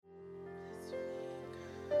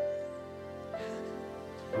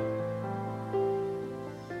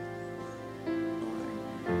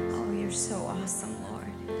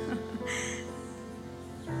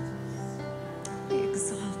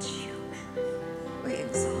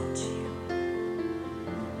exalt you.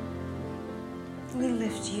 We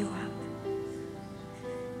lift you up.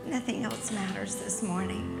 Nothing else matters this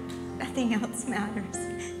morning. Nothing else matters.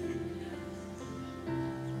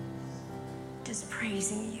 Just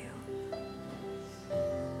praising you.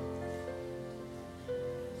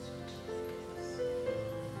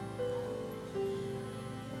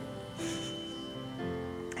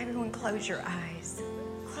 Everyone, close your eyes.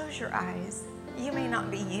 Close your eyes. You may not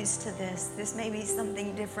be used to this. This may be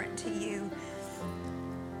something different to you.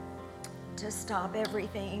 Just stop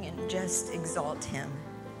everything and just exalt him.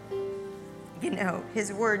 You know,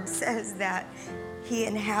 his word says that he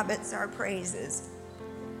inhabits our praises.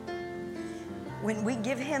 When we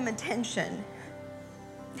give him attention,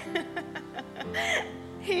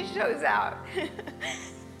 he shows out.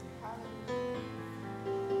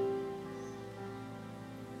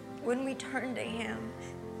 When we turn to him,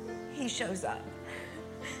 he shows up.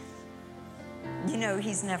 You know,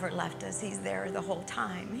 he's never left us. He's there the whole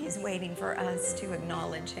time. He's waiting for us to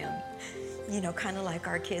acknowledge him. You know, kind of like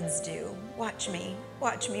our kids do. Watch me,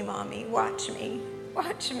 mommy, watch me,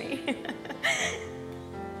 watch me.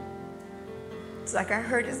 It's like I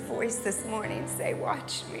heard his voice this morning say,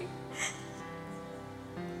 watch me.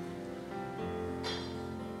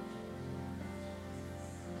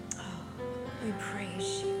 Oh, we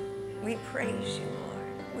praise you. We praise you,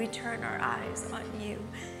 Lord. We turn our eyes on you.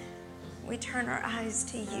 We turn our eyes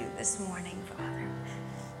to you this morning, Father.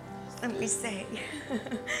 And we say,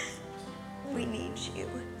 we need you.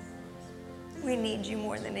 We need you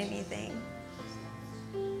more than anything.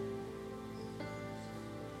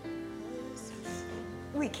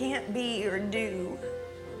 We can't be or do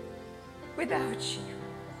without you.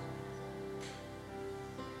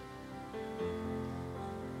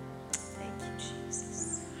 Thank you,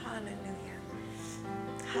 Jesus. Hallelujah.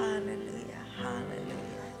 Hallelujah.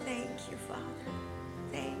 Hallelujah. Thank you, Father.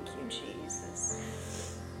 Thank you,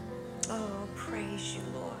 Jesus. Oh, praise you,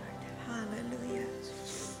 Lord. Hallelujah.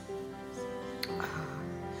 Oh,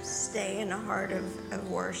 stay in a heart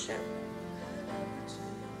of worship.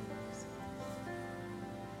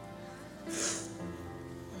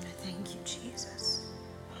 Thank you, Jesus.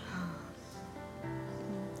 Oh.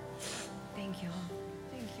 Thank you all.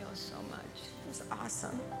 Thank you all so much. It was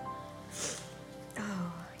awesome.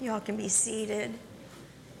 Oh, y'all can be seated.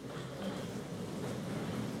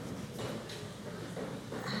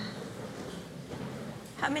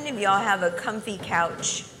 How many of y'all have a comfy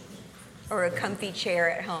couch or a comfy chair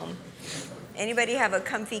at home? Anybody have a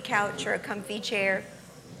comfy couch or a comfy chair?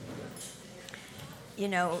 You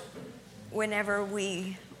know, whenever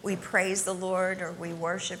we praise the Lord or we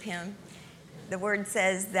worship him, the word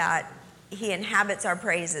says that he inhabits our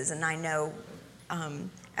praises. And I know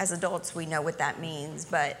as adults we know what that means,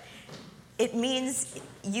 but it means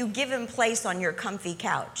you give him place on your comfy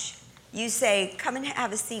couch. You say, come and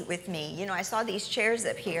have a seat with me. You know, I saw these chairs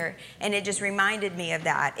up here, and it just reminded me of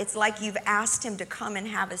that. It's like you've asked him to come and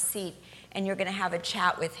have a seat, and you're going to have a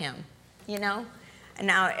chat with him, you know?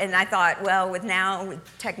 And I thought, well, with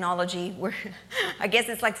technology, I guess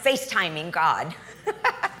it's like FaceTiming God.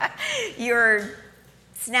 You're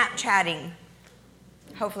Snapchatting.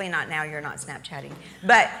 Hopefully not now, you're not Snapchatting.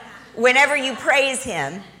 But whenever you praise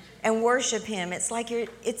him and worship him, it's like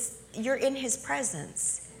you're in his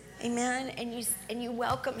presence. Amen. And you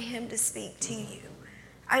welcome him to speak to you.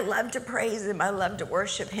 I love to praise him. I love to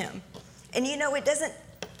worship him. And you know, it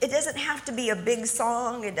doesn't have to be a big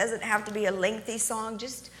song. It doesn't have to be a lengthy song.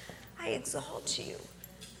 Just, I exalt you.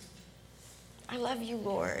 I love you,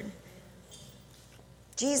 Lord.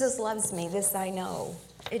 Jesus loves me. This I know.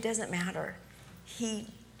 It doesn't matter. He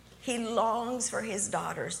longs for his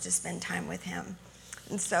daughters to spend time with him.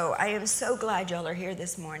 And so I am so glad y'all are here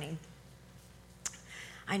this morning.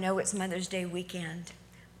 I know it's Mother's Day weekend,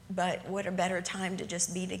 but what a better time to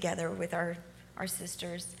just be together with our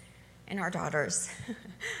sisters and our daughters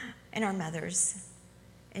and our mothers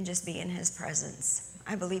and just be in his presence.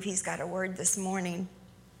 I believe he's got a word this morning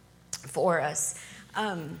for us.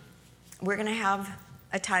 We're going to have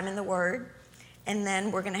a time in the Word, and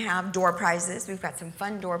then we're going to have door prizes. We've got some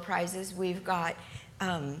fun door prizes. We've got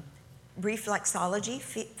reflexology,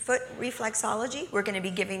 foot reflexology. We're going to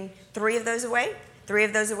be giving three of those away,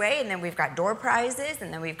 and then we've got door prizes,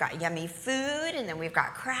 and then we've got yummy food, and then we've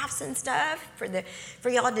got crafts and stuff for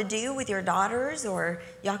y'all to do with your daughters, or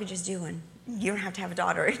y'all could just do one. You don't have to have a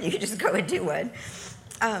daughter. You can just go and do one.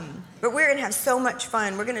 But we're going to have so much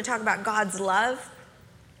fun. We're going to talk about God's love.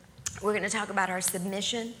 We're going to talk about our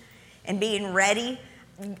submission and being ready.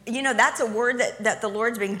 You know, that's a word that the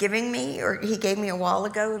Lord's been giving me, or he gave me a while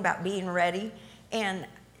ago, about being ready. And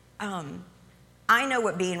I know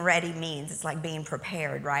what being ready means. It's like being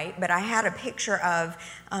prepared, right? But I had a picture of,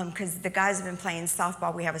 because the guys have been playing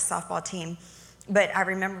softball. We have a softball team. But I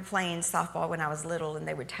remember playing softball when I was little, and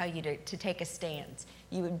they would tell you to take a stance.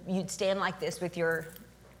 You'd stand like this with your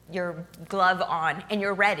glove on, and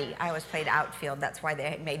you're ready. I always played outfield. That's why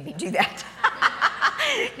they made me do that.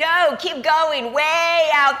 No, keep going, way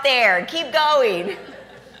out there. Keep going.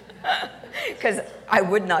 Because I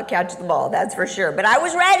would not catch the ball, that's for sure. But I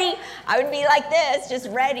was ready. I would be like this, just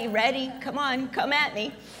ready. Come on, come at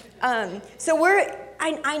me. So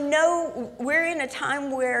I know we're in a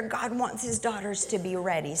time where God wants his daughters to be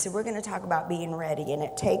ready. So we're going to talk about being ready. And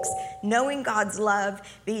it takes knowing God's love,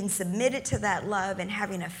 being submitted to that love, and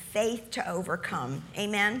having a faith to overcome.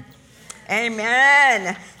 Amen?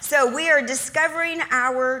 Amen. So we are discovering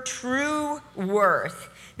our true worth.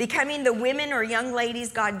 Becoming the women or young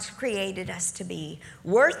ladies God's created us to be.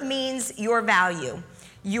 Worth means your value,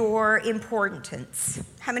 your importance.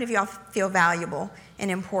 How many of y'all feel valuable and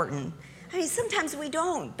important? I mean, sometimes we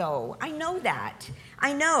don't, though. I know that.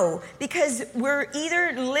 I know, because we're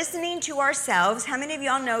either listening to ourselves. How many of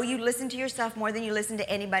y'all know you listen to yourself more than you listen to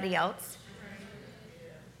anybody else?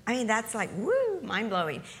 I mean, that's like, woo,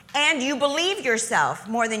 mind-blowing. And you believe yourself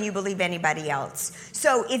more than you believe anybody else.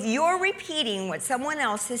 So if you're repeating what someone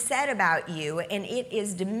else has said about you and it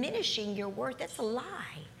is diminishing your worth, that's a lie.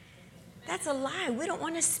 That's a lie. We don't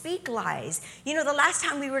want to speak lies. You know, the last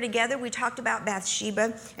time we were together, we talked about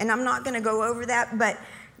Bathsheba, and I'm not going to go over that, but,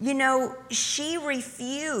 you know, she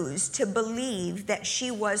refused to believe that she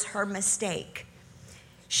was her mistake.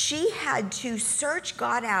 She had to search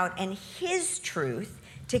God out and his truth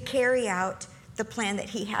to carry out the plan that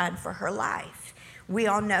he had for her life. We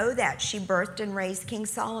all know that she birthed and raised King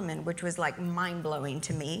Solomon, which was like mind-blowing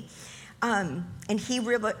to me. And he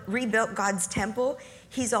rebuilt God's temple.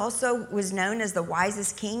 He's also was known as the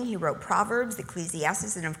wisest king. He wrote Proverbs,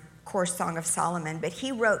 Ecclesiastes, and of course, Song of Solomon. But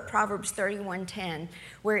he wrote Proverbs 31:10,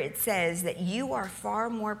 where it says that you are far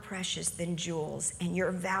more precious than jewels, and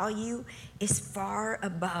your value is far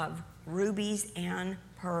above rubies and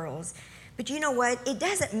pearls. But you know what? It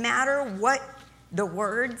doesn't matter what the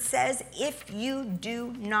word says if you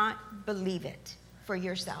do not believe it for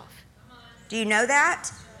yourself. Do you know that?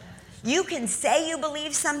 You can say you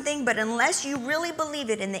believe something, but unless you really believe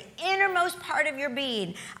it in the innermost part of your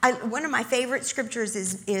being. One of my favorite scriptures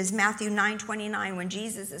is Matthew 9:29, when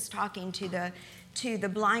Jesus is talking to the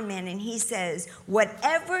blind man, and he says,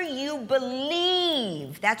 whatever you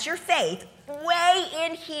believe, that's your faith, way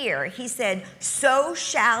in here, he said, so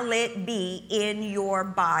shall it be in your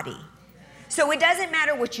body. So it doesn't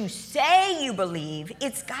matter what you say you believe,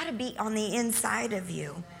 it's got to be on the inside of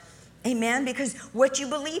you. Amen? Because what you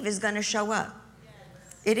believe is going to show up.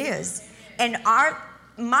 It is. And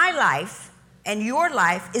my life and your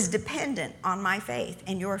life is dependent on my faith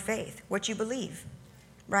and your faith, what you believe,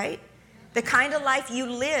 right? The kind of life you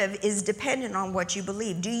live is dependent on what you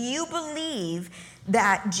believe. Do you believe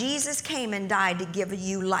that Jesus came and died to give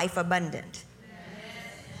you life abundant?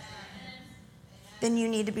 Then you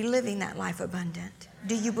need to be living that life abundant.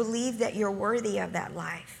 Do you believe that you're worthy of that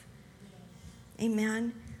life?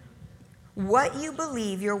 Amen. What you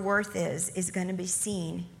believe your worth is going to be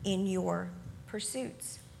seen in your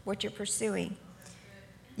pursuits, what you're pursuing.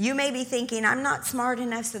 You may be thinking, I'm not smart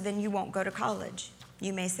enough, so then you won't go to college.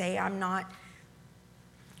 You may say, I'm not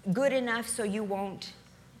good enough, so you won't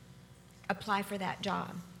apply for that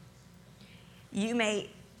job.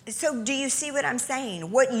 So do you see what I'm saying?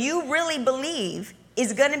 What you really believe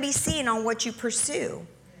is going to be seen on what you pursue.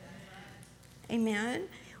 Amen?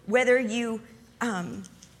 Whether you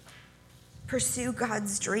pursue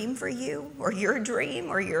God's dream for you, or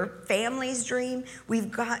your family's dream,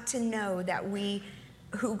 we've got to know that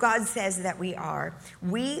who God says that we are.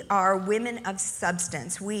 We are women of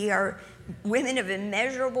substance. We are women of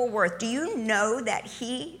immeasurable worth. Do you know that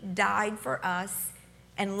he died for us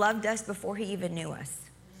and loved us before he even knew us?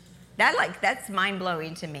 That's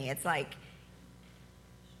mind-blowing to me. It's like,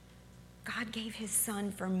 God gave his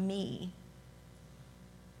son for me,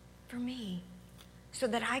 so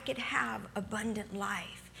that I could have abundant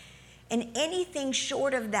life. And anything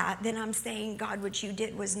short of that, then I'm saying, God, what you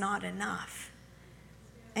did was not enough.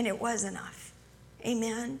 And it was enough.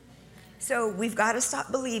 Amen? So we've got to stop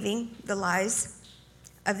believing the lies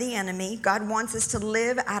of the enemy. God wants us to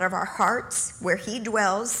live out of our hearts where he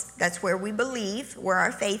dwells. That's where we believe, where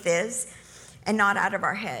our faith is, and not out of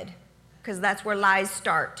our head, because that's where lies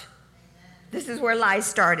start. This is where lies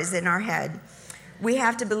start, is in our head. We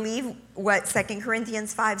have to believe what 2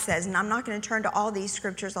 Corinthians 5 says, and I'm not going to turn to all these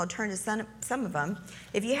scriptures. I'll turn to some of them.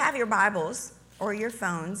 If you have your Bibles or your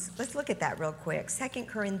phones, let's look at that real quick. 2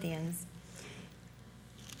 Corinthians.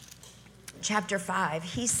 chapter 5,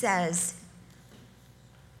 he says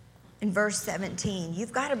in verse 17,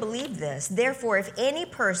 you've got to believe this. Therefore, if any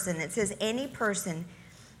person, it says any person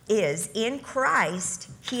is in Christ,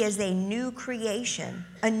 he is a new creation,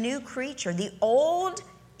 a new creature. The old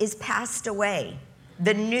is passed away.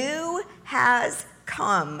 The new has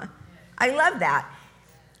come. I love that.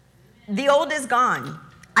 The old is gone.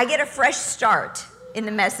 I get a fresh start. In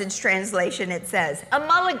the Message translation, it says, a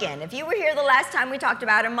mulligan. If you were here the last time we talked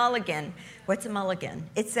about a mulligan, what's a mulligan?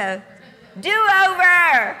 It's a do-over.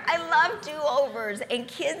 I love do-overs, and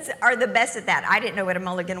kids are the best at that. I didn't know what a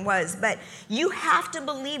mulligan was, but you have to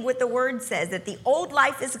believe what the word says, that the old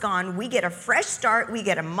life is gone. We get a fresh start. We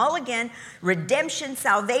get a mulligan, redemption,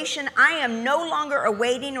 salvation. I am no longer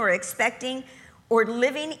awaiting or expecting or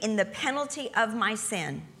living in the penalty of my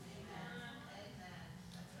sin.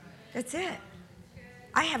 That's it.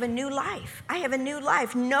 I have a new life. I have a new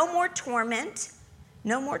life. No more torment.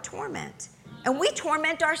 No more torment. And we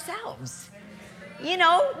torment ourselves. You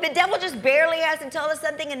know, the devil just barely has to tell us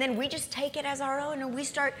something, and then we just take it as our own, and we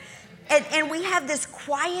start, and we have this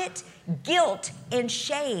quiet guilt and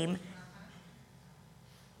shame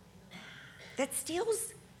that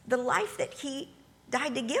steals the life that he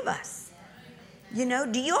died to give us. You know,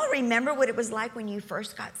 do you all remember what it was like when you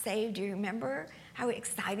first got saved? Do you remember how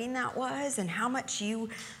exciting that was and how much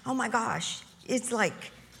oh my gosh, it's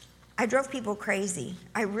like, I drove people crazy.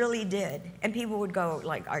 I really did. And people would go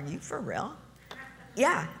like, are you for real?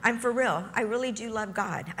 Yeah, I'm for real. I really do love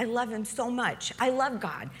God. I love him so much. I love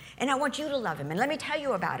God. And I want you to love him. And let me tell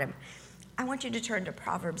you about him. I want you to turn to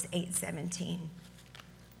Proverbs 8:17.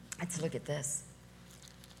 Let's look at this.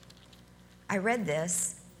 I read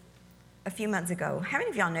this a few months ago. How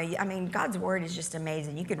many of y'all know, God's word is just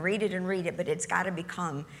amazing. You can read it, but it's got to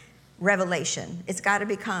become revelation. It's got to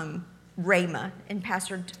become Rhema. And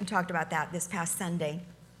Pastor talked about that this past Sunday.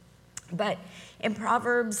 But in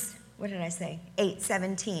Proverbs, what did I say?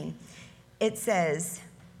 8:17, it says,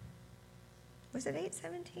 was it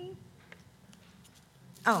 8:17?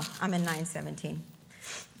 Oh, I'm in 9:17.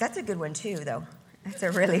 That's a good one too, though. That's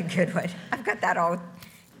a really good one. I've got that all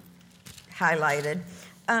highlighted.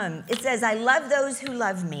 It says, I love those who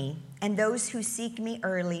love me, and those who seek me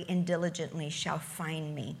early and diligently shall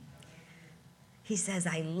find me. He says,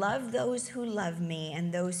 I love those who love me,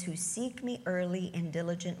 and those who seek me early and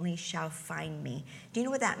diligently shall find me. Do you know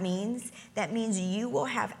what that means? That means you will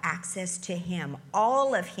have access to him,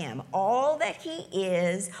 all of him, all that he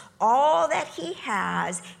is, all that he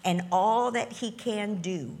has, and all that he can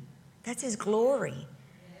do. That's his glory.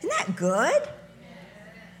 Isn't that good?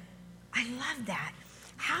 I love that.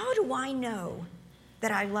 How do I know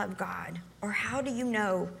that I love God? Or how do you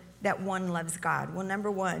know that one loves God? Well,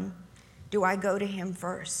 number one, do I go to him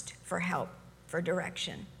first for help, for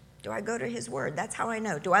direction? Do I go to his word? That's how I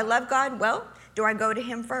know. Do I love God? Well, do I go to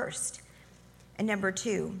him first? And number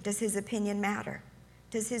two, does his opinion matter?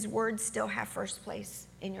 Does his word still have first place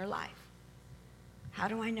in your life? How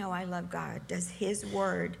do I know I love God? Does his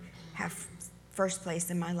word have first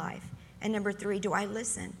place in my life? And number three, do I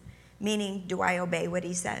listen? Meaning, do I obey what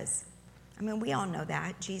he says? We all know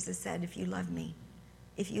that. Jesus said, if you love me,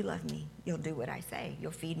 you'll do what I say.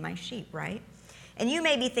 You'll feed my sheep, right? And you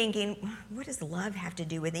may be thinking, what does love have to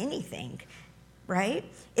do with anything, right?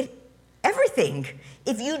 Everything.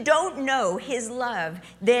 If you don't know his love,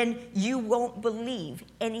 then you won't believe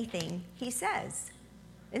anything he says.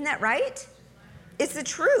 Isn't that right? It's the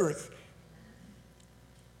truth.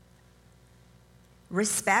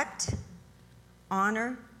 Respect,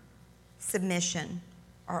 honor, submission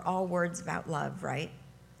are all words about love, right?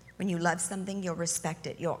 When you love something, you'll respect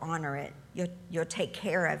it, you'll honor it, you'll take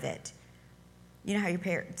care of it. You know how your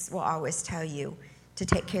parents will always tell you to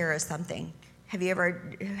take care of something. How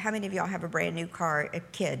many of y'all have a brand new car, a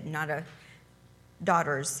kid, not a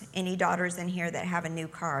daughters? Any daughters in here that have a new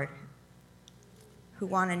car? Who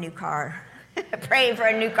want a new car? Pray for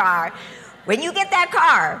a new car. When you get that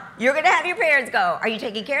car, you're going to have your parents go, are you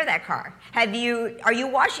taking care of that car? Are you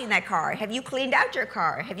washing that car? Have you cleaned out your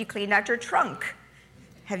car? Have you cleaned out your trunk?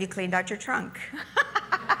 Have you cleaned out your trunk?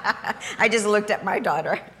 I just looked at my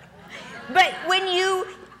daughter. But when you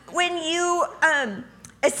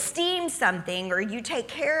esteem something or you take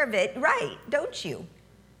care of it, right, don't you?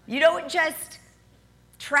 You don't just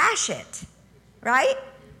trash it, right?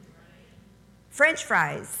 French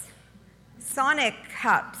fries, Sonic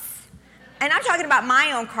cups. And I'm talking about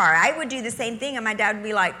my own car. I would do the same thing, and my dad would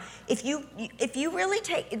be like, if you really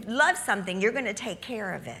love something, you're going to take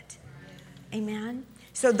care of it. Amen?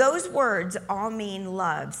 So those words all mean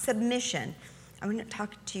love, submission, I want to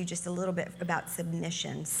talk to you just a little bit about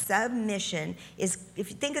submission. Submission is, if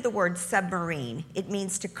you think of the word submarine, it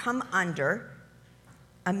means to come under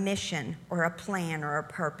a mission or a plan or a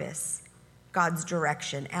purpose, God's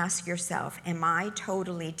direction. Ask yourself, am I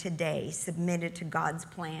totally today submitted to God's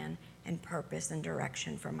plan and purpose and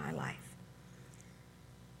direction for my life?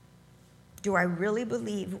 Do I really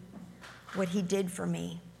believe what he did for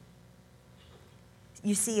me?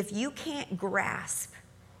 You see, if you can't grasp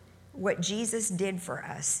what Jesus did for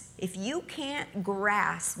us, if you can't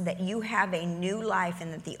grasp that you have a new life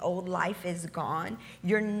and that the old life is gone,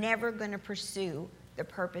 you're never going to pursue the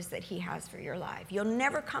purpose that he has for your life. You'll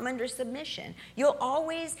never come under submission. You'll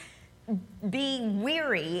always be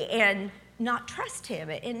weary and not trust him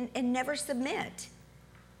and never submit.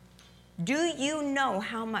 Do you know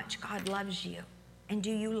how much God loves you? And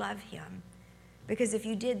do you love him? Because if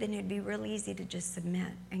you did, then it'd be real easy to just submit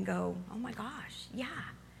and go, oh my gosh, yeah.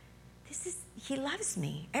 He loves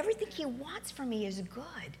me. Everything he wants from me is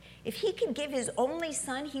good. If he could give his only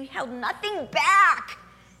son, he held nothing back.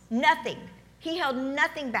 Nothing. He held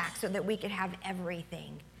nothing back so that we could have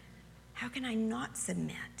everything. How can I not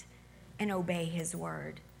submit and obey his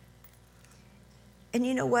word? And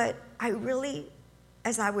you know what? I really,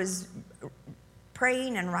 as I was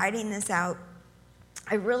praying and writing this out,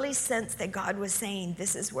 I really sensed that God was saying,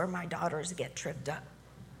 this is where my daughters get tripped up.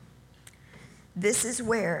 This is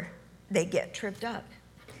where they get tripped up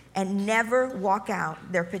and never walk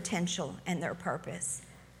out their potential and their purpose.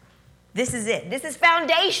 This is it. This is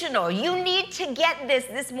foundational. You need to get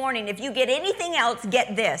this morning. If you get anything else,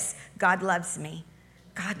 get this. God loves me.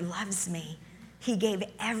 God loves me. He gave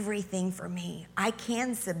everything for me. I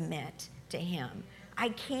can submit to him. I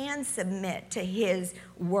can submit to his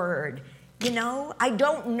word. You know, I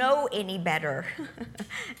don't know any better.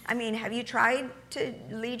 I mean, have you tried to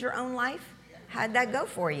lead your own life? How'd that go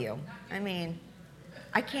for you? I mean,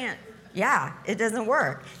 I can't. Yeah, it doesn't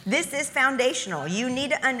work. This is foundational. You need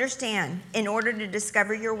to understand in order to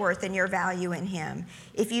discover your worth and your value in him.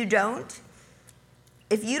 If you don't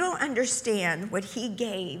understand what he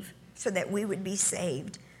gave so that we would be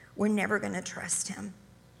saved, we're never going to trust him.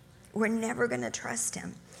 We're never going to trust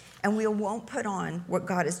him. And we won't put on what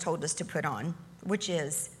God has told us to put on, which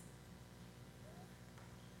is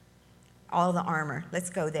all the armor. Let's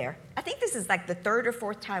go there. I think this is like the third or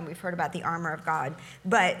fourth time we've heard about the armor of God.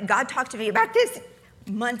 But God talked to me about this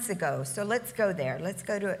months ago. So let's go there. Let's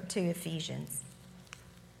go to Ephesians.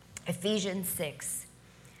 Ephesians 6.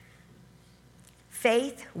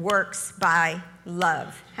 Faith works by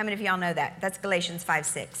love. How many of y'all know that? That's Galatians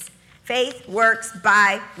 5:6. Faith works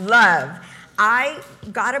by love. I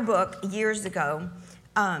got a book years ago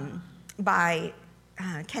by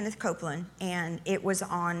Kenneth Copeland, and it was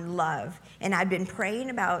on love. And I'd been praying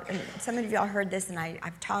about, and some of y'all heard this, and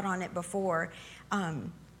I've taught on it before,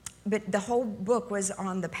 but the whole book was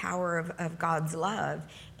on the power of God's love.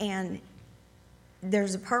 And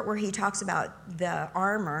there's a part where he talks about the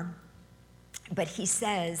armor, but he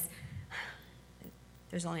says,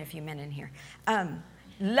 there's only a few men in here,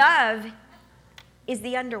 love is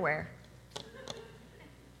the underwear.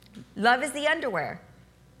 Love is the underwear.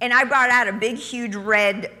 And I brought out a big, huge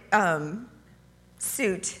red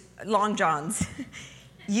suit, long johns.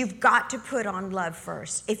 You've got to put on love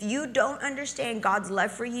first. If you don't understand God's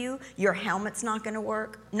love for you, your helmet's not going to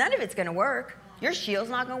work. None of it's going to work. Your shield's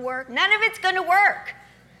not going to work. None of it's going to work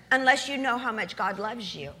unless you know how much God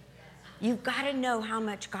loves you. You've got to know how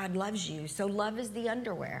much God loves you. So love is the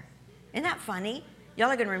underwear. Isn't that funny? Y'all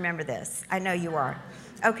are going to remember this. I know you are.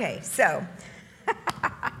 Okay, so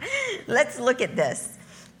let's look at this.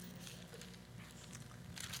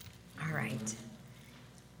 All right.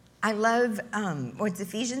 I love, it's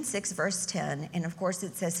Ephesians 6, verse 10, and of course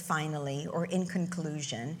it says finally, or in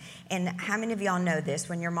conclusion. And how many of y'all know this?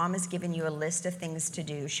 When your mom has given you a list of things to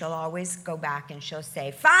do, she'll always go back and she'll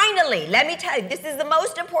say, finally, let me tell you, this is the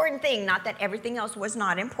most important thing. Not that everything else was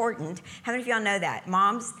not important. How many of y'all know that?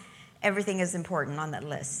 Moms, everything is important on that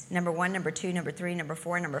list. Number 1, number 2, number 3, number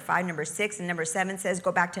 4, number 5, number 6, and number 7 says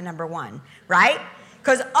go back to number 1, right?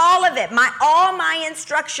 Because all of it, all my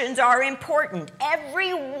instructions are important.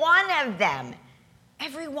 Every one of them.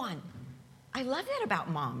 Every one. I love that about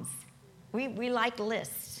moms. We like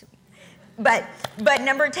lists. But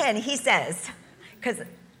number 10, he says, because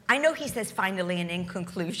I know he says finally and in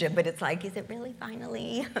conclusion, but it's like, is it really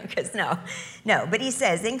finally? Because no. But he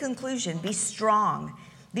says, in conclusion, be strong.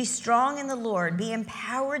 Be strong in the Lord. Be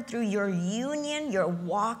empowered through your union, your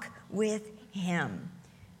walk with him.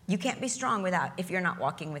 You can't be strong if you're not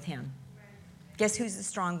walking with him. Guess who's the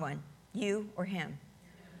strong one? You or him?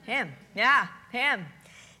 Him. Yeah, him.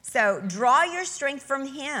 So draw your strength from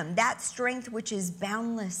him, that strength which is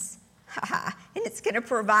boundless. And it's going to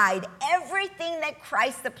provide everything that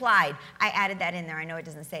Christ supplied. I added that in there. I know it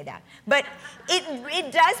doesn't say that. But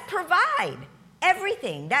it does provide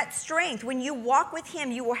everything, that strength. When you walk with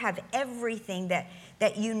him, you will have everything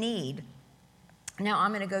that you need. Now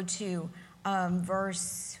I'm going to go to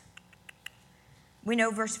verse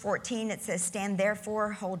 14. It says, stand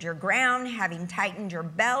therefore, hold your ground, having tightened your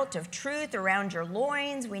belt of truth around your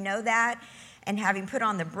loins. We know that. And having put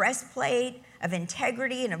on the breastplate of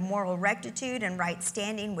integrity and of moral rectitude and right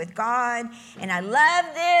standing with God. And I love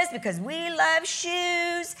this because we love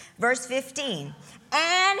shoes. Verse 15.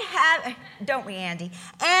 Don't we, Andy?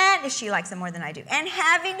 And she likes them more than I do. And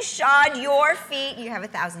having shod your feet, you have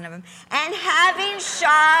 1,000 of them. And having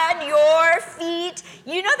shod your feet,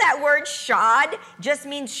 you know that word shod just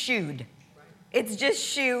means shoed. It's just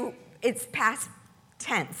shoe, it's past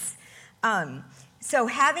tense. So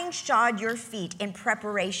having shod your feet in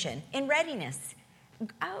preparation, in readiness.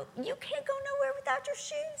 Oh, you can't go nowhere without your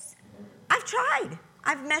shoes. I've tried.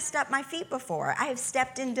 I've messed up my feet before. I have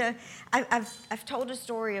stepped into, I've told a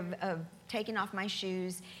story of taking off my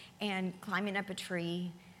shoes and climbing up a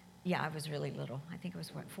tree. Yeah, I was really little. I think it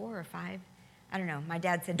was, 4 or 5? I don't know. My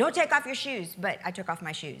dad said, don't take off your shoes. But I took off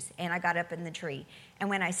my shoes, and I got up in the tree. And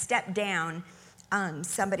when I stepped down,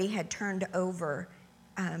 somebody had turned over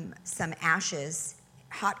some ashes,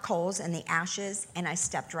 hot coals and the ashes, and I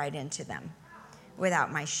stepped right into them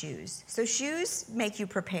without my shoes. So shoes make you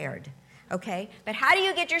prepared, okay? But how do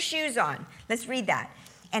you get your shoes on? Let's read that.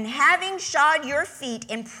 And having shod your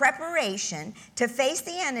feet in preparation to face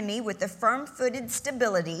the enemy with the firm-footed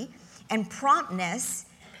stability and promptness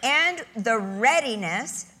and the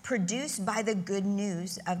readiness produced by the good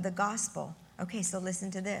news of the gospel. Okay, so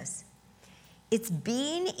listen to this. It's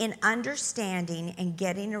being in understanding and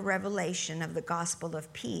getting a revelation of the gospel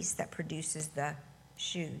of peace that produces the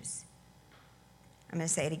shoes. I'm going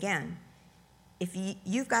to say it again. If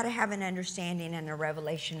you've got to have an understanding and a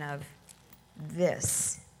revelation of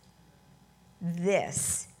this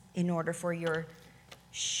in order for your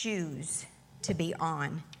shoes to be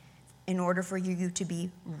on, in order for you to be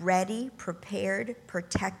ready, prepared,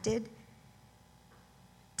 protected,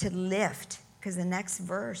 to lift. Because the next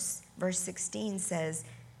verse 16 says,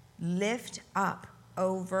 lift up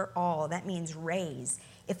over all. That means raise.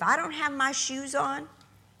 If I don't have my shoes on,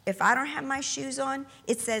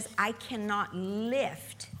 it says I cannot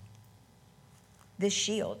lift the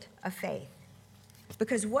shield of faith.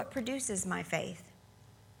 Because what produces my faith?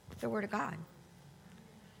 The Word of God.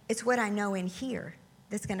 It's what I know in here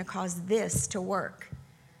that's going to cause this to work.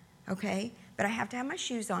 Okay? But I have to have my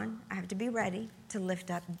shoes on. I have to be ready to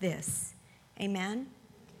lift up this. Amen?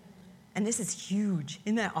 And this is huge.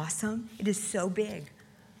 Isn't that awesome? It is so big.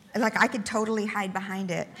 Like I could totally hide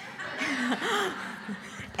behind it.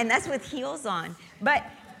 And that's with heels on. But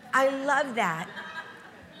I love that.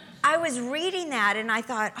 I was reading that and I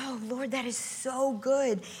thought, oh, Lord, that is so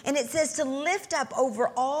good. And it says to lift up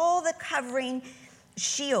over all the covering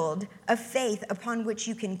shield of faith upon which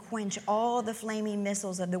you can quench all the flaming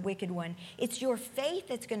missiles of the wicked one. It's your faith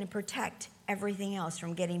that's going to protect everything else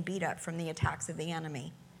from getting beat up from the attacks of the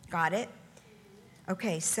enemy. Got it?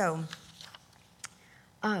 Okay, so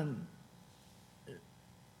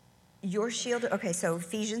your shield, okay, so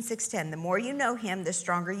Ephesians 6:10, the more you know him, the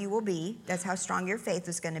stronger you will be. That's how strong your faith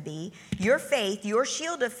is going to be. Your faith, your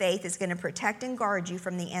shield of faith is going to protect and guard you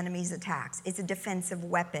from the enemy's attacks. It's a defensive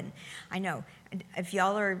weapon. I know. If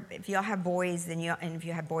y'all have boys, and if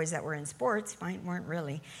you have boys that were in sports, mine weren't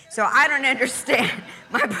really. So I don't understand.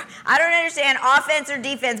 I don't understand offense or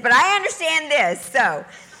defense, but I understand this. So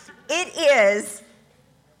it is,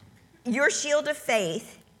 your shield of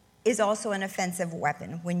faith is also an offensive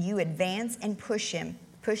weapon when you advance and push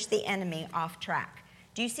the enemy off track.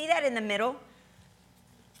 Do you see that in the middle?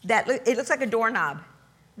 It looks like a doorknob.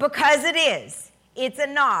 Because it is. It's a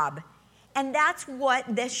knob. And that's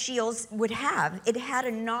what the shields would have. It had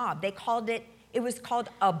a knob. It was called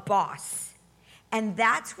a boss. And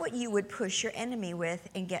that's what you would push your enemy with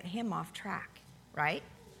and get him off track, right?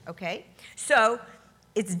 Okay? So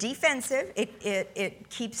it's defensive. It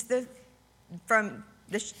keeps from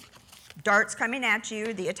the darts coming at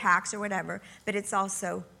you, the attacks or whatever, but it's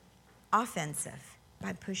also offensive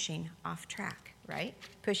by pushing off track, right?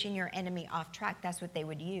 Pushing your enemy off track. That's what they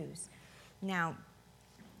would use. Now,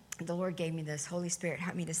 the Lord gave me this. Holy Spirit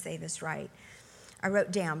help me to say this right. I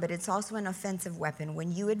wrote down, but it's also an offensive weapon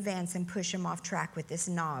when you advance and push him off track with this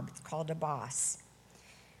knob. It's called a boss.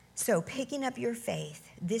 So picking up your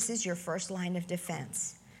faith, this is your first line of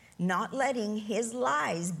defense. not letting his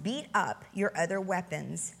lies beat up your other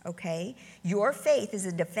weapons, okay? Your faith is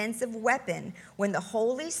a defensive weapon when the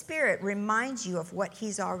Holy Spirit reminds you of what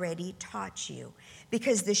he's already taught you.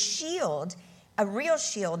 Because the shield, a real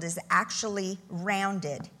shield, is actually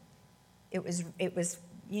rounded. It was,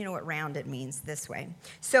 you know what rounded means this way.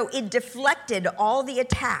 So it deflected all the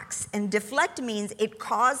attacks. And deflect means it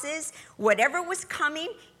causes whatever was coming,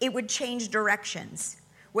 it would change directions.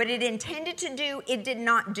 What it intended to do, it did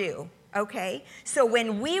not do, okay? So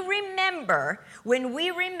when we remember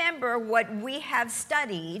what we have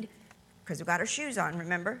studied, because we've got our shoes on,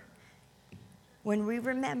 remember? When we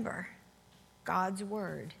remember God's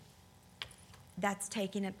word, that's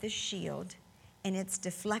taking up the shield, and it's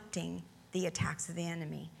deflecting the attacks of the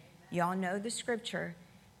enemy. Y'all know the scripture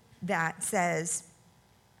that says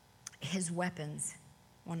his weapons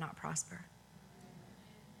will not prosper.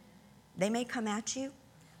 They may come at you,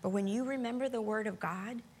 but when you remember the word of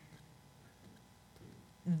God,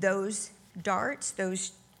 those darts,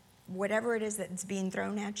 those whatever it is that's being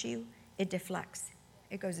thrown at you, it deflects.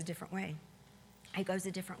 It goes a different way. It goes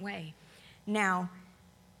a different way. Now,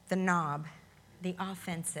 the knob, the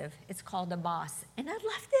offensive, it's called a boss. And I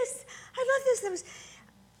love this.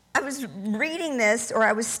 I was reading this, or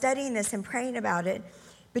I was studying this and praying about it.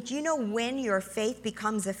 But you know when your faith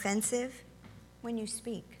becomes offensive? When you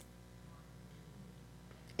speak.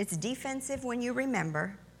 It's defensive when you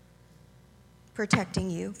remember, protecting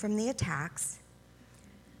you from the attacks.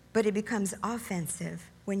 But it becomes offensive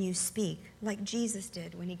when you speak, like Jesus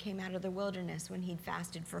did when he came out of the wilderness, when he'd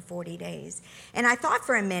fasted for 40 days. And I thought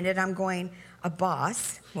for a minute, I'm going, a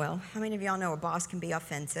boss. Well, how many of y'all know a boss can be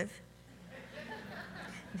offensive?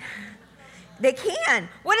 They can.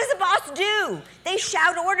 What does a boss do? They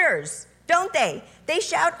shout orders, don't they? They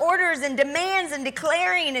shout orders and demands and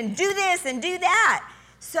declaring and do this and do that.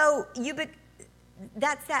 So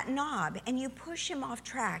that's that knob, and you push him off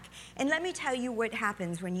track. And let me tell you what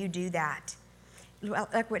happens when you do that.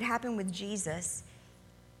 Like what happened with Jesus,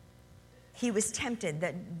 he was tempted.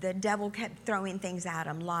 The devil kept throwing things at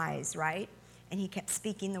him, lies, right? And he kept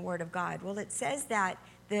speaking the word of God. Well, it says that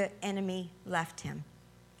the enemy left him.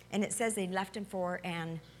 And it says they left him for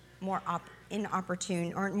an more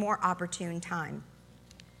opportune time.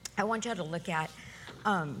 I want you to look at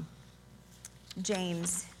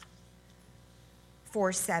James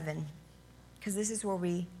 4:7, because this is where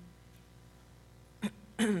we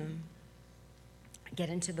get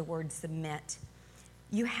into the word submit.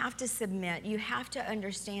 You have to submit. You have to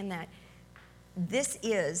understand that this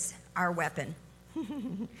is our weapon.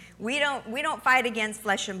 We don't fight against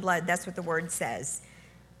flesh and blood. That's what the word says.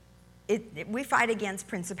 We fight against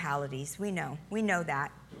principalities. We know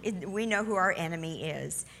that. We know who our enemy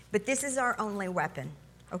is. But this is our only weapon,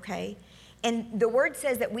 okay? And the word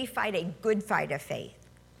says that we fight a good fight of faith.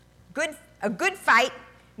 A good fight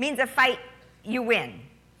means a fight you win.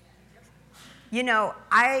 You know,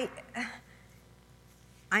 I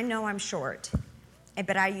know I'm short,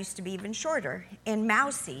 but I used to be even shorter and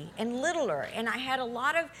mousy and littler. And I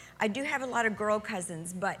do have a lot of girl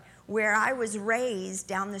cousins, but where I was raised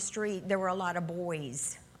down the street, there were a lot of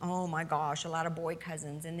boys. Oh my gosh, a lot of boy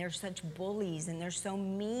cousins, and they're such bullies, and they're so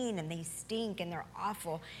mean, and they stink, and they're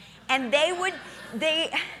awful. And there's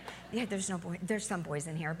some boys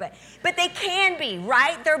in here, but they can be,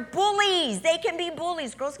 right? They're bullies. They can be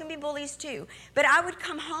bullies. Girls can be bullies too. But I would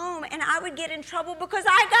come home, and I would get in trouble because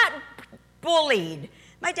I got bullied.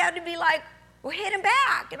 My dad would be like, well, hit him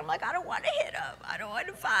back. And I'm like, I don't want to hit him. I don't want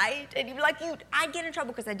to fight. And he'd be like, I'd get in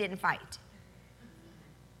trouble because I didn't fight.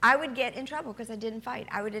 I would get in trouble because I didn't fight.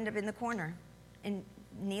 I would end up in the corner and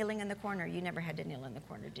kneeling in the corner. You never had to kneel in the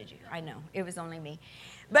corner, did you? I know. It was only me.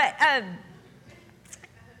 But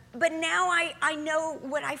now I know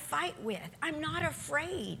what I fight with. I'm not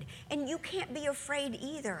afraid. And you can't be afraid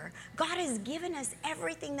either. God has given us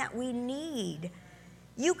everything that we need.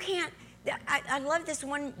 You can't. I love this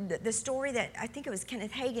one, the story that I think it was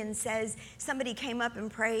Kenneth Hagin says somebody came up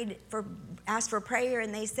and asked for prayer,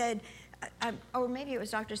 and they said, or maybe it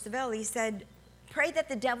was Dr. Savelle, he said, pray that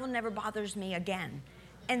the devil never bothers me again.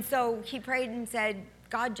 And so he prayed and said,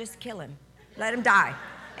 God, just kill him. Let him die.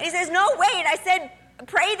 And he says, no, wait. I said,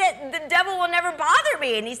 pray that the devil will never bother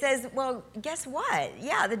me. And he says, well, guess what?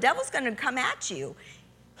 Yeah, the devil's going to come at you.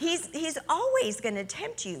 He's always going to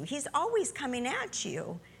tempt you. He's always coming at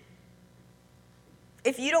you.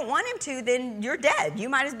 If you don't want him to, then you're dead. You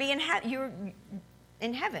might as be you're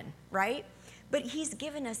in heaven, right? But he's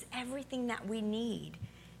given us everything that we need.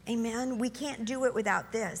 Amen? We can't do it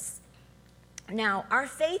without this. Now, our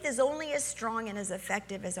faith is only as strong and as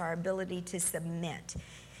effective as our ability to submit.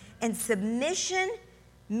 And submission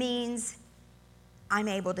means I'm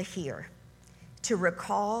able to hear, to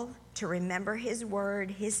recall, to remember his word,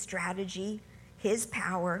 his strategy, his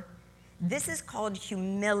power. This is called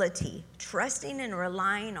humility, trusting and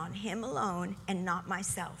relying on him alone and not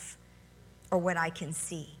myself or what I can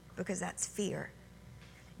see, because that's fear.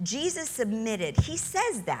 Jesus submitted. He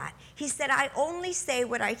says that. He said, I only say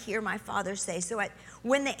what I hear my Father say. So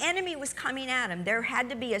when the enemy was coming at him, there had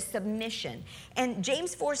to be a submission. And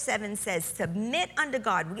James 4:7 says, submit unto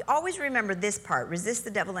God. We always remember this part, resist the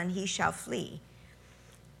devil and he shall flee.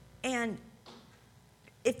 And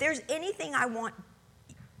if there's anything I want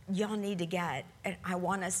y'all need to get, and I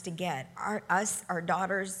want us to get, our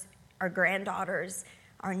daughters, our granddaughters,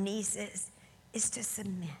 our nieces, is to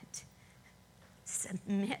submit.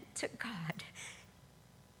 Submit to God.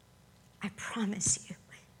 I promise you,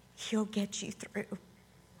 he'll get you through.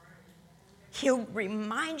 He'll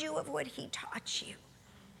remind you of what he taught you,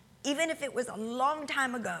 even if it was a long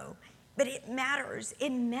time ago. But it matters. It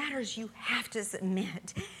matters. You have to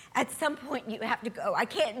submit. At some point, you have to go, I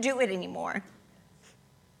can't do it anymore.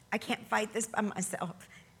 I can't fight this by myself.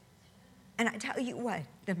 And I tell you what,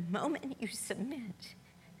 the moment you submit,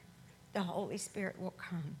 the Holy Spirit will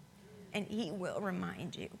come and he will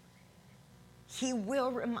remind you. He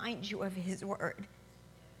will remind you of his word.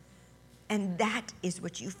 And that is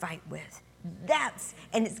what you fight with.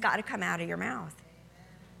 And it's got to come out of your mouth.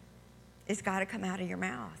 It's got to come out of your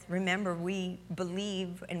mouth. Remember, we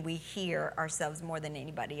believe and we hear ourselves more than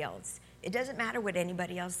anybody else. It doesn't matter what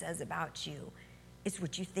anybody else says about you. It's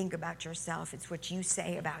what you think about yourself. It's what you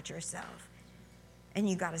say about yourself. And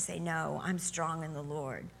you got to say, no, I'm strong in the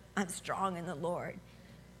Lord. I'm strong in the Lord.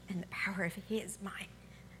 And the power of his might.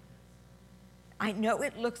 I know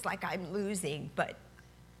it looks like I'm losing, but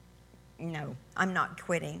no, I'm not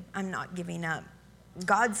quitting. I'm not giving up.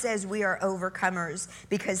 God says we are overcomers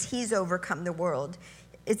because he's overcome the world.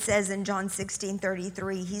 It says in John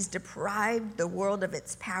 16:33, he's deprived the world of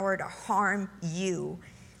its power to harm you.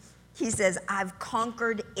 He says, I've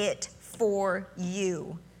conquered it for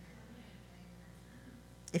you.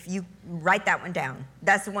 If you write that one down,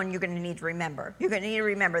 that's the one you're going to need to remember. You're going to need to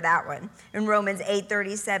remember that one. In Romans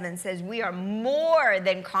 8:37 says, we are more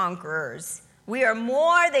than conquerors. We are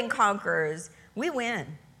more than conquerors. We win.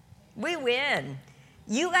 We win.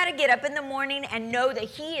 You got to get up in the morning and know that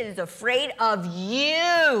he is afraid of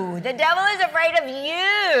you. The devil is afraid of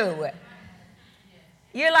you.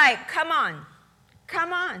 You're like, come on.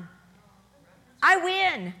 Come on. I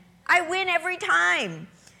win. I win every time.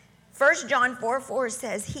 1 John 4:4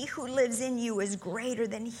 says, he who lives in you is greater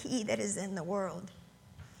than he that is in the world.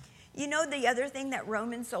 You know, the other thing that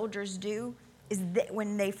Roman soldiers do is that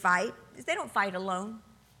when they fight, is they don't fight alone.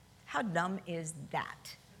 How dumb is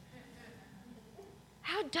that?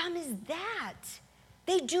 How dumb is that?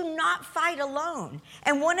 They do not fight alone.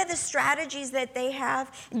 And one of the strategies that they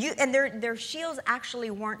have, and their shields actually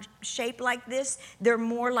weren't shaped like this. They're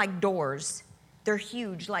more like doors. They're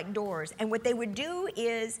huge like doors. And what they would do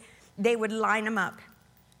is they would line them up.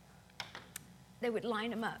 They would line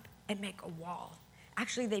them up and make a wall.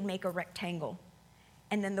 Actually, they'd make a rectangle.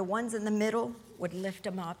 And then the ones in the middle would lift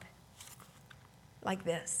them up like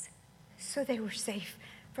this. So they were safe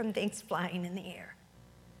from things flying in the air.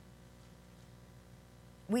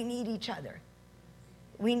 We need each other.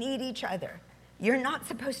 We need each other. You're not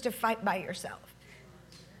supposed to fight by yourself.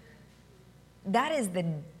 That is the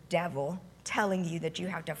devil telling you that you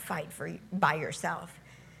have to fight by yourself.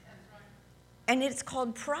 And it's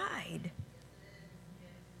called pride.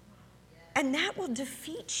 And that will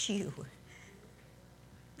defeat you.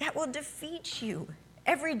 That will defeat you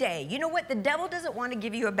every day. You know what? The devil doesn't want to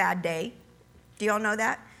give you a bad day. Do y'all know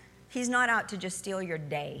that? He's not out to just steal your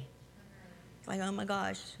day. It's like, oh my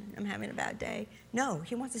gosh, I'm having a bad day. No,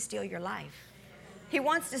 he wants to steal your life. He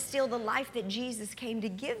wants to steal the life that Jesus came to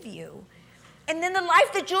give you. And then the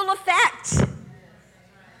life that you'll affect.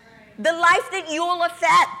 The life that you'll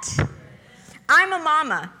affect. I'm a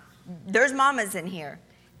mama. There's mamas in here.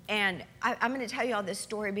 And I'm going to tell you all this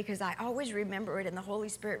story because I always remember it, and the Holy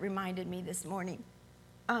Spirit reminded me this morning.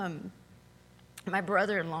 My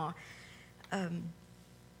brother-in-law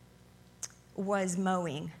was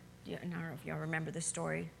mowing. I don't know if y'all remember the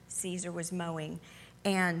story. Caesar was mowing.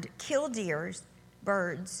 And killdeers,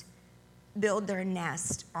 birds, build their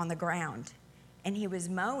nest on the ground. And he was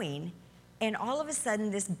mowing, and all of a sudden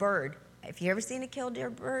this bird, if you ever seen a killdeer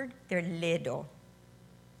bird, they're little.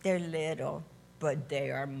 They're little, but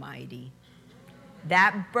they are mighty.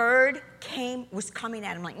 That bird was coming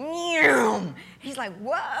at him like, meow. He's like,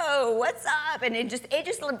 whoa, what's up? And it just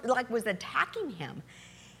like was attacking him.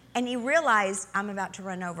 And he realized, I'm about to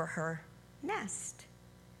run over her nest.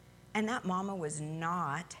 And that mama was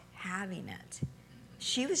not having it.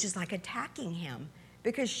 she was just like attacking him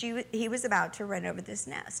because he was about to run over this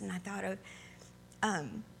nest. And I thought of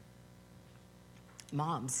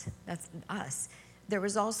moms, that's us. There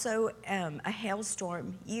was also a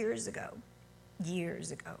hailstorm years ago,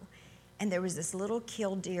 and there was this little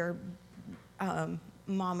killdeer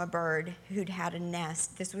mama bird who'd had a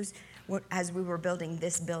nest. This was as we were building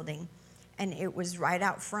this building, and it was right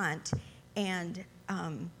out front, and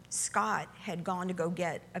Scott had gone to go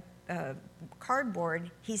get a cardboard.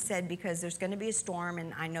 He said, because there's going to be a storm,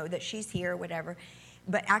 and I know that she's here, whatever.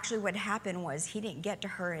 But actually what happened was he didn't get to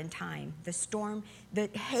her in time. The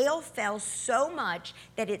hail fell so much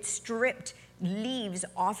that it stripped leaves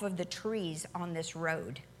off of the trees on this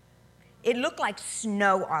road. It looked like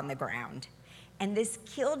snow on the ground. And this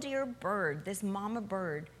killdeer bird, this mama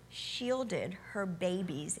bird, shielded her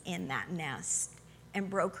babies in that nest and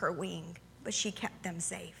broke her wing, but she kept them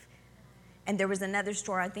safe. And there was another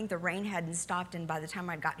story. I think the rain hadn't stopped, and by the time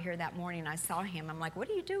I got here that morning, I saw him. I'm like, what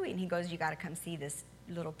are you doing? He goes, you got to come see this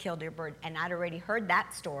little killdeer bird. And I'd already heard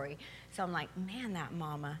that story. So I'm like, man, that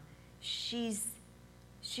mama, she's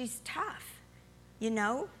tough. You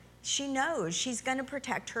know, she knows she's going to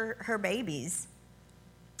protect her babies.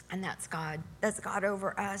 And that's God. That's God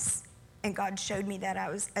over us. And God showed me that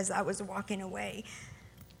as I was walking away.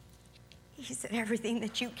 He said, everything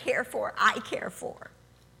that you care for, I care for.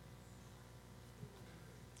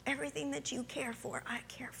 Everything that you care for, I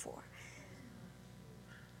care for.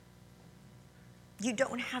 You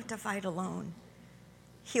don't have to fight alone.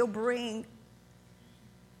 He'll bring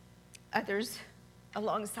others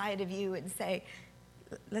alongside of you and say,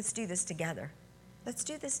 let's do this together. Let's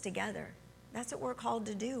do this together. That's what we're called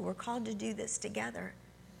to do. We're called to do this together.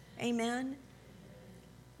 Amen?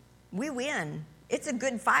 We win. It's a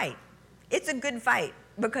good fight. It's a good fight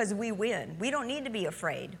because we win. We don't need to be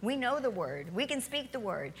afraid. We know the word. We can speak the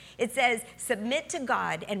word. It says, submit to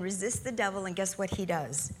God and resist the devil, and guess what he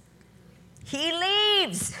does? He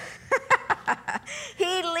leaves.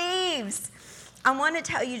 He leaves. I want to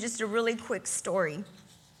tell you just a really quick story.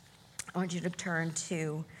 I want you to turn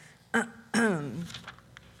to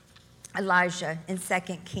Elijah in 2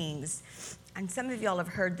 Kings. And some of y'all have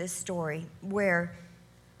heard this story where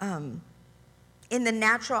in the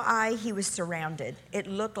natural eye, he was surrounded. It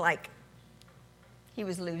looked like he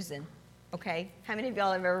was losing, okay? How many of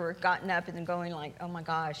y'all have ever gotten up and then going like, oh my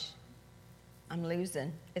gosh, I'm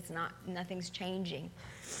losing. Nothing's changing.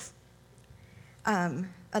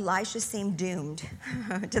 Elisha seemed doomed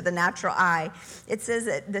to the natural eye. It says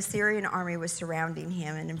that the Syrian army was surrounding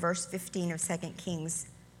him. And in verse 15 of 2 Kings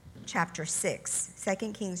chapter 6,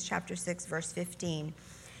 2 Kings chapter 6, verse 15,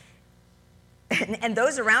 and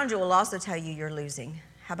those around you will also tell you you're losing.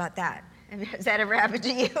 How about that? Has that ever happened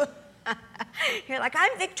to you? You're like,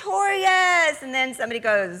 I'm victorious. And then somebody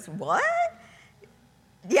goes, what?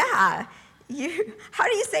 Yeah. How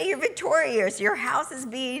do you say you're victorious? Your house is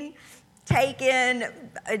being taken.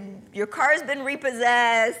 Your car's been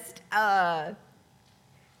repossessed. I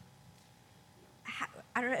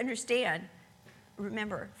don't understand.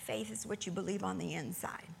 Remember, faith is what you believe on the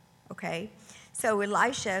inside, okay? So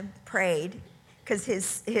Elisha prayed because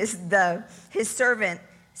his servant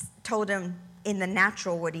told him in the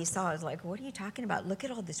natural what he saw. I was like, what are you talking about? Look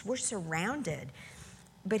at all this. We're surrounded.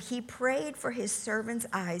 But he prayed for his servant's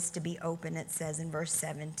eyes to be open, it says in verse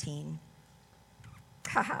 17.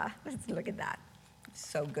 Let's look at that.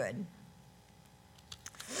 So good.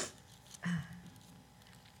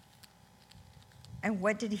 And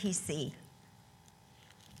what did he see?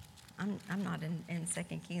 I'm not in 2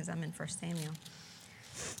 Kings, I'm in 1 Samuel.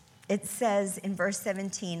 It says in verse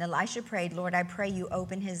 17, Elisha prayed, Lord, I pray you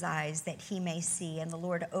open his eyes that he may see. And the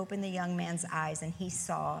Lord opened the young man's eyes, and he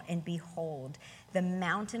saw, and behold, the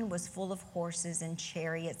mountain was full of horses and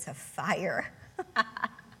chariots of fire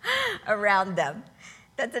around them.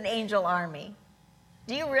 That's an angel army.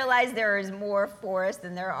 Do you realize there is more for us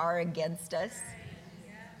than there are against us?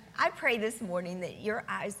 I pray this morning that your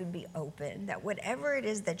eyes would be open, that whatever it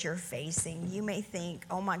is that you're facing, you may think,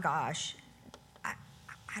 oh my gosh,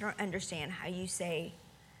 I don't understand how you say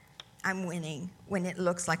I'm winning when it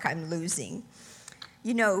looks like I'm losing.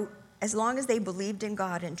 You know, as long as they believed in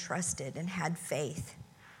God and trusted and had faith,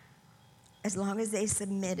 as long as they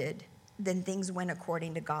submitted, then things went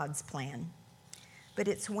according to God's plan. But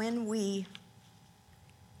it's when we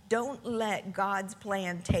don't let God's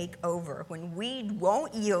plan take over, when we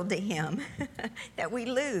won't yield to him, that we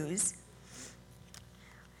lose.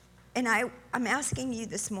 And I'm asking you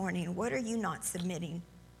this morning, what are you not submitting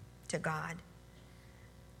to God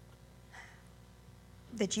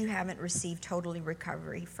that you haven't received totally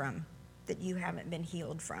recovery from, that you haven't been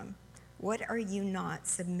healed from? What are you not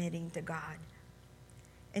submitting to God?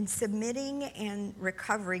 And submitting and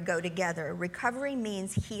recovery go together. Recovery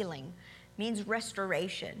means healing, means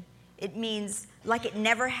restoration. It means like it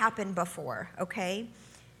never happened before, okay?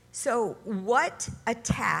 So what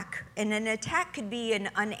attack, and an attack could be an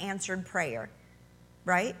unanswered prayer,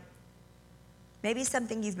 right? Maybe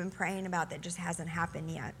something you've been praying about that just hasn't happened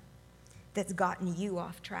yet, that's gotten you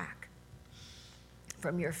off track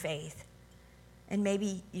from your faith. And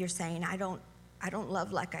maybe you're saying, I don't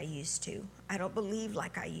love like I used to. I don't believe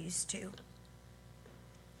like I used to.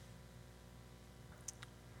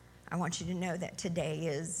 I want you to know that today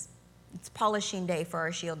it's polishing day for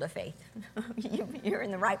our shield of faith. You're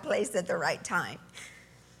in the right place at the right time.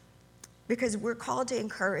 Because we're called to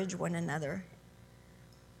encourage one another.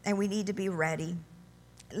 And we need to be ready.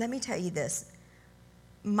 Let me tell you this.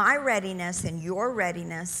 My readiness and your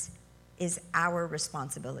readiness is our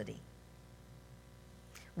responsibility.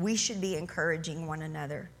 We should be encouraging one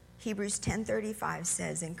another. Hebrews 10:35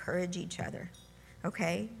 says, encourage each other.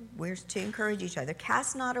 Okay? We're to encourage each other.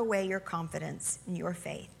 Cast not away your confidence in your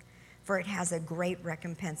faith, for it has a great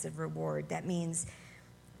recompense of reward. That means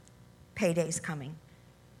payday's coming.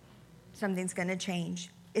 Something's going to change.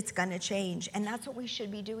 It's going to change. And that's what we should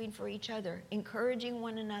be doing for each other, encouraging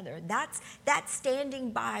one another. That's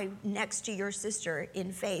standing by next to your sister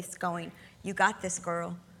in faith going, you got this,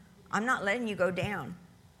 girl. I'm not letting you go down.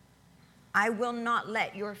 I will not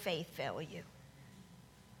let your faith fail you.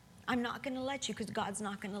 I'm not going to let you because God's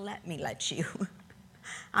not going to let me let you.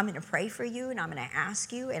 I'm going to pray for you, and I'm going to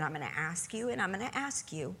ask you, and I'm going to ask you, and I'm going to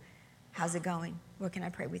ask you, how's it going? What can I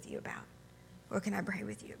pray with you about? What can I pray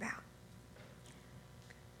with you about?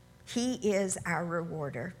 He is our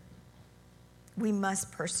rewarder. We must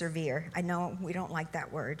persevere. I know we don't like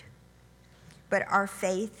that word, but our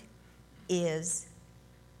faith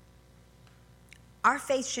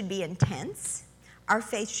should be intense. Our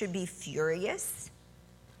faith should be furious,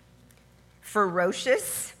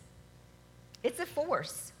 ferocious. It's a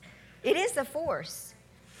force. It is a force.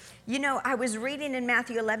 You know, I was reading in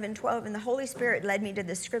Matthew 11:12, and the Holy Spirit led me to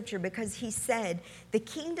this scripture because he said, the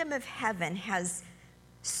kingdom of heaven has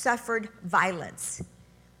suffered violence.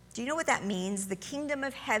 Do you know what that means? The kingdom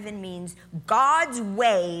of heaven means God's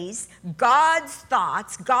ways, God's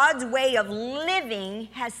thoughts, God's way of living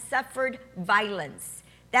has suffered violence.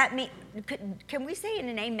 That means, can we say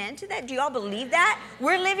an amen to that? Do you all believe that?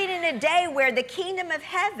 We're living in a day where the kingdom of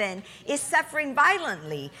heaven is suffering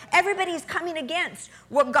violently. Everybody's coming against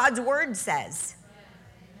what God's word says.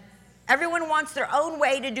 Everyone wants their own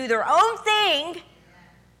way to do their own thing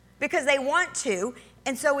because they want to.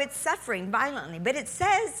 And so it's suffering violently. But it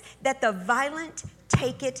says that the violent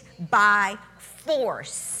take it by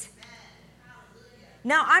force.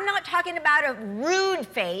 Now, I'm not talking about a rude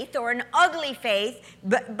faith or an ugly faith,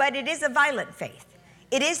 but it is a violent faith.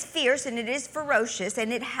 It is fierce and it is ferocious,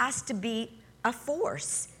 and it has to be a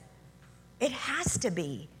force. It has to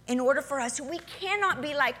be in order for us. We cannot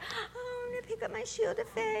be like, oh, I'm going to pick up my shield of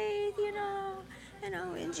faith, you know,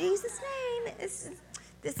 in Jesus' name.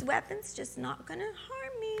 This weapon's just not going to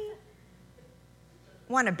harm me.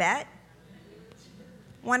 Want to bet?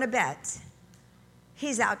 Want to bet?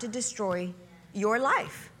 He's out to destroy your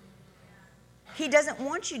life. He doesn't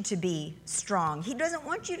want you to be strong. He doesn't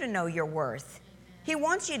want you to know your worth. He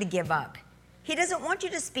wants you to give up. He doesn't want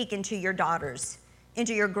you to speak into your daughters,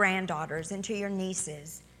 into your granddaughters, into your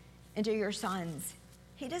nieces, into your sons.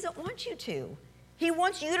 He doesn't want you to. He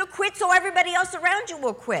wants you to quit so everybody else around you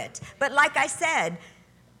will quit. But like I said,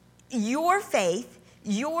 your faith,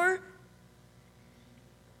 your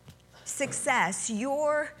success,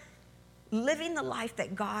 your living the life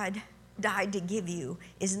that God died to give you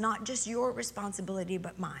is not just your responsibility,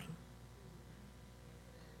 but mine.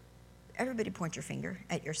 Everybody point your finger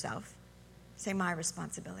at yourself. Say, my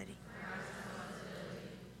responsibility.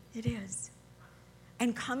 It is.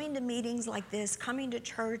 And coming to meetings like this, coming to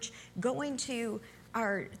church, going to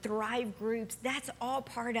our Thrive groups, that's all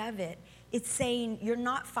part of it. It's saying you're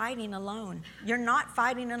not fighting alone. You're not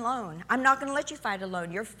fighting alone. I'm not going to let you fight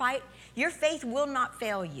alone. Your faith will not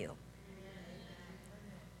fail you.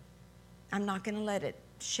 I'm not going to let it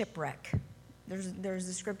shipwreck. There's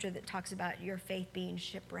a scripture that talks about your faith being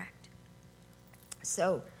shipwrecked.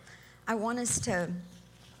 So I want us to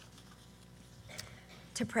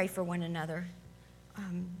pray for one another.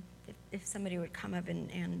 If somebody would come up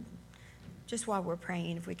and just while we're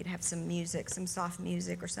praying, if we could have some music, some soft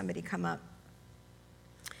music, or somebody come up.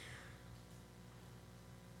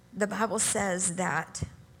 The Bible says that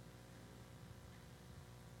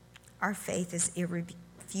our faith is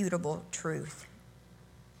irrefutable truth.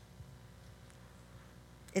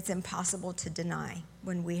 It's impossible to deny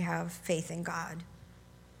when we have faith in God.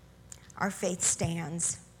 Our faith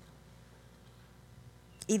stands,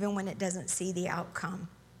 even when it doesn't see the outcome.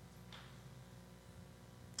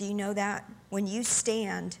 Do you know that? When you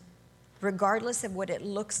stand, regardless of what it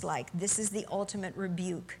looks like, this is the ultimate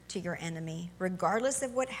rebuke to your enemy. Regardless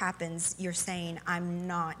of what happens, you're saying, I'm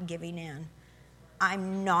not giving in.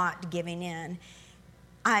 I'm not giving in.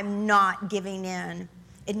 I'm not giving in.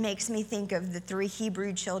 It makes me think of the 3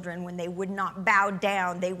 Hebrew children when they would not bow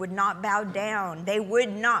down. They would not bow down. They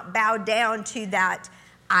would not bow down to that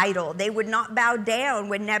idol. They would not bow down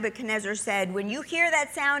when Nebuchadnezzar said, when you hear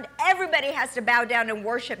that sound, everybody has to bow down and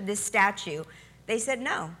worship this statue. They said,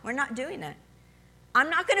 no, we're not doing it.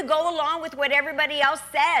 I'm not going to go along with what everybody else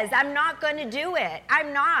says. I'm not going to do it.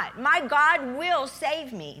 I'm not. My God will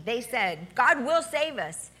save me. They said, God will save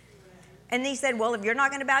us. And they said, well, if you're not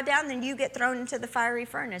going to bow down, then you get thrown into the fiery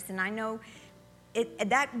furnace. And I know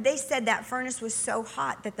they said that furnace was so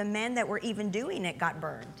hot that the men that were even doing it got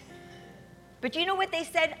burned. But you know what they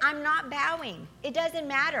said? I'm not bowing. It doesn't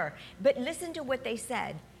matter. But listen to what they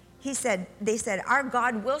said. They said, our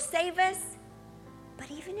God will save us, but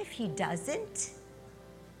even if he doesn't,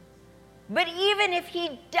 we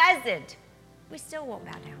still won't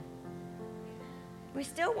bow down. We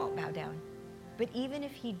still won't bow down. But even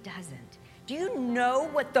if he doesn't, do you know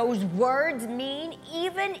what those words mean?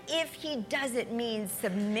 Even if he doesn't means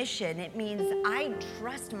submission. It means I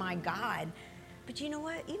trust my God. But you know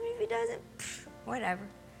what? Even if he doesn't, whatever.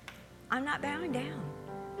 I'm not bowing down.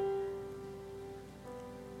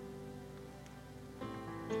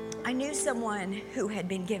 I knew someone who had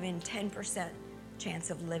been given 10% chance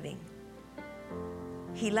of living.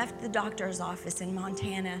 He left the doctor's office in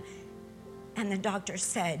Montana, and the doctor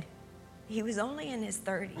said, he was only in his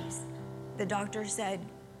 30s. The doctor said,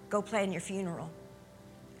 go plan your funeral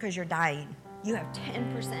because you're dying. You have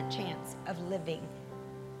 10% chance of living.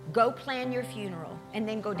 Go plan your funeral and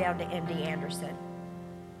then go down to MD Anderson.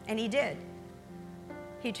 And he did.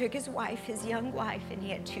 He took his wife, his young wife, and he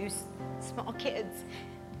had 2 small kids.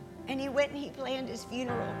 And he went and he planned his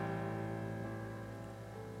funeral.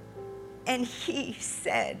 And he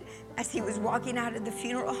said, as he was walking out of the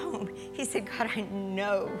funeral home, he said, God, I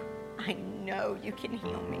know you can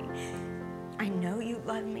heal me. I know you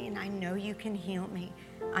love me, and I know you can heal me.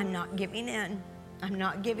 I'm not giving in. I'm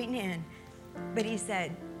not giving in. But he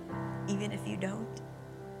said, even if you don't,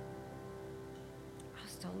 I'll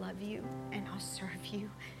still love you, and I'll serve you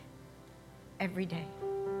every day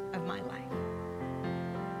of my life.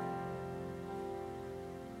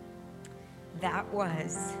 That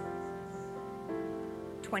was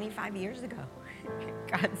 25 years ago.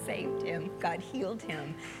 God saved him. God healed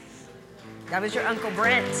him. That was your Uncle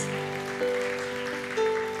Brent.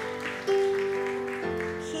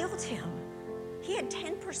 Healed him. He had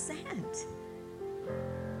 10%.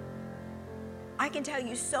 I can tell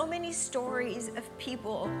you so many stories of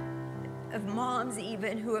people, of moms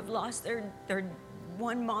even, who have lost their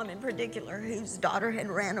one mom in particular whose daughter had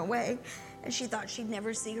ran away, and she thought she'd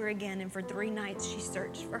never see her again. And for 3 nights, she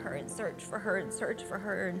searched for her and searched for her and searched for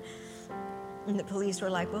her. And the police were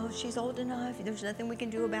like, well, she's old enough. There's nothing we can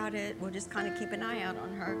do about it. We'll just kind of keep an eye out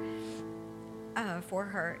on her, for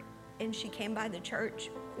her. And she came by the church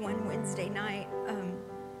one Wednesday night,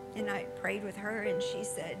 and I prayed with her, and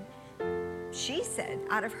she said,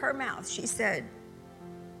 out of her mouth, she said,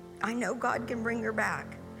 I know God can bring her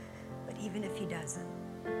back, but even if he doesn't,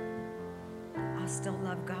 I'll still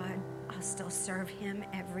love God. I'll still serve him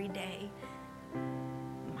every day.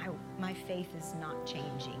 My faith is not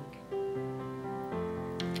changing.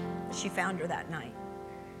 She found her that night.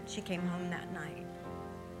 She came home that night.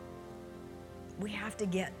 We have to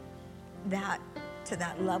get to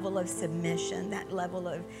that level of submission, that level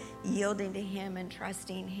of yielding to him and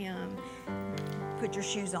trusting him. Put your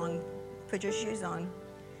shoes on. Put your shoes on.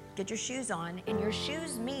 Get your shoes on. And your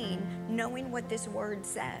shoes mean knowing what this word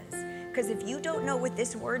says. Because if you don't know what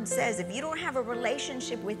this word says, if you don't have a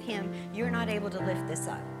relationship with him, you're not able to lift this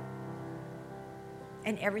up.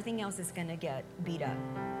 And everything else is going to get beat up.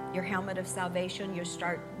 Your helmet of salvation, you'll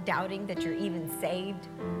start doubting that you're even saved.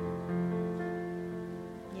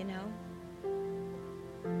 You know?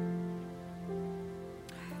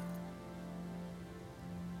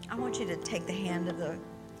 I want you to take the hand of the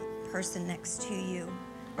person next to you,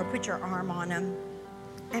 or put your arm on them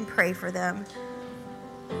and pray for them.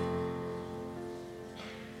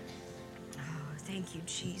 Oh, thank you,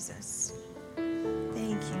 Jesus.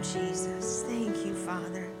 Thank you, Jesus. Thank you,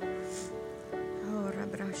 Father.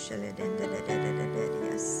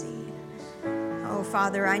 Oh,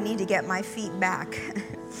 Father, I need to get my feet back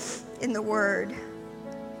in the Word.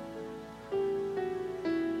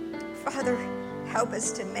 Father, help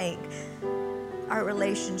us to make our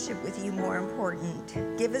relationship with you more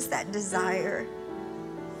important. Give us that desire.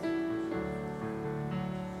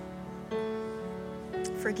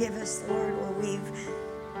 Forgive us, Lord, where we've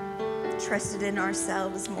trusted in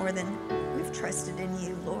ourselves more than we've trusted in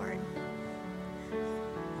you, Lord.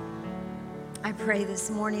 I pray this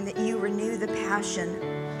morning that you renew the passion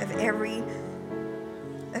of every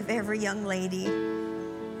young lady,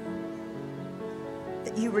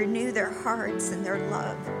 that you renew their hearts and their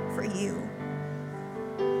love for you.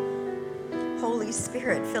 Holy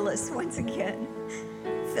Spirit, fill us once again.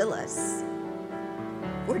 Fill us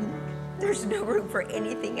when there's no room for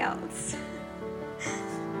anything else.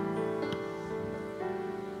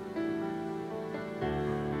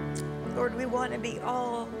 Lord, we want to be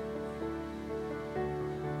all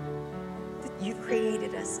that you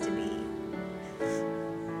created us to be.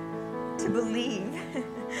 To believe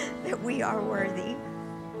that we are worthy,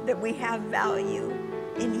 that we have value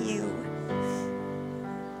in you,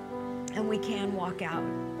 and we can walk out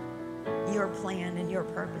your plan and your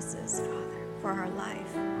purposes, Father, for our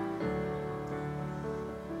life.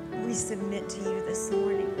 We submit to you this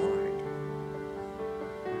morning, Lord.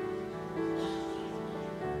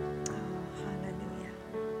 Oh, hallelujah.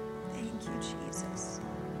 Thank you, Jesus.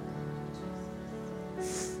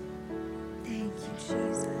 Thank you,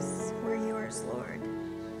 Jesus. We're yours, Lord.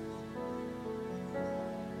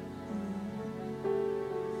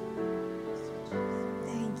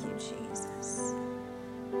 Thank you, Jesus.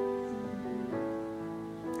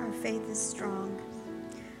 Our faith is strong.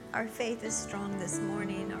 Our faith is strong this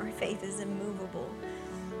morning. Our faith is immovable.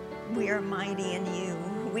 We are mighty in you.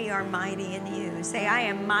 We are mighty in you. Say, I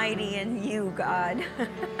am mighty in you, God.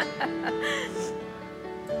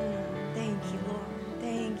 Thank you, Lord.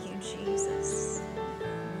 Thank you, Jesus.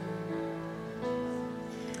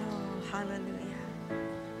 Oh, hallelujah.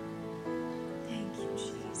 Thank you,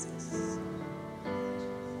 Jesus.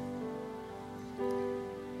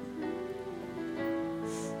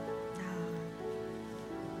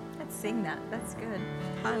 Let's sing that. That's good.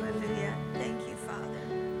 Hallelujah. Thank you, Father.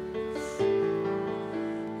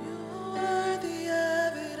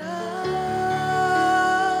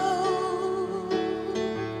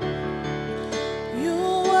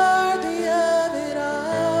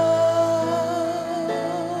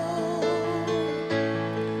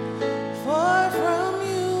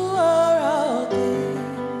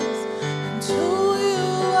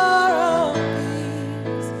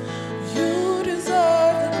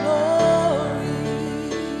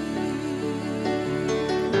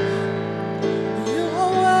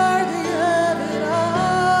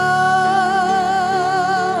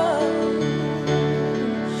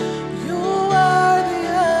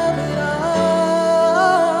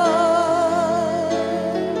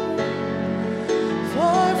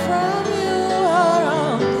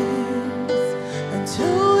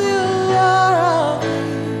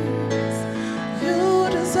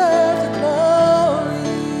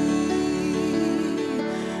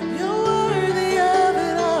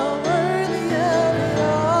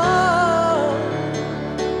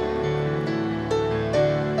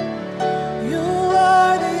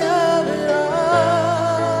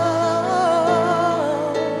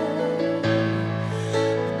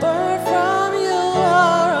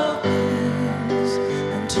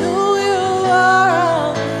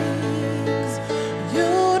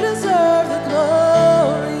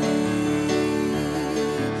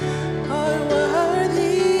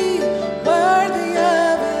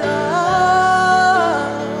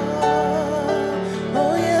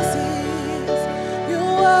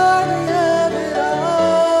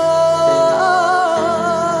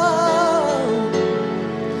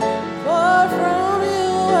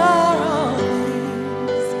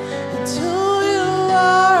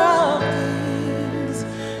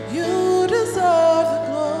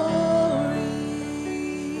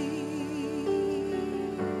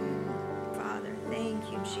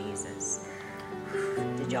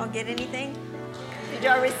 Did y'all get anything? Did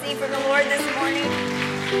y'all receive from the Lord this morning?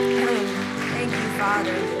 Thank you,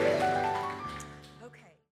 Father.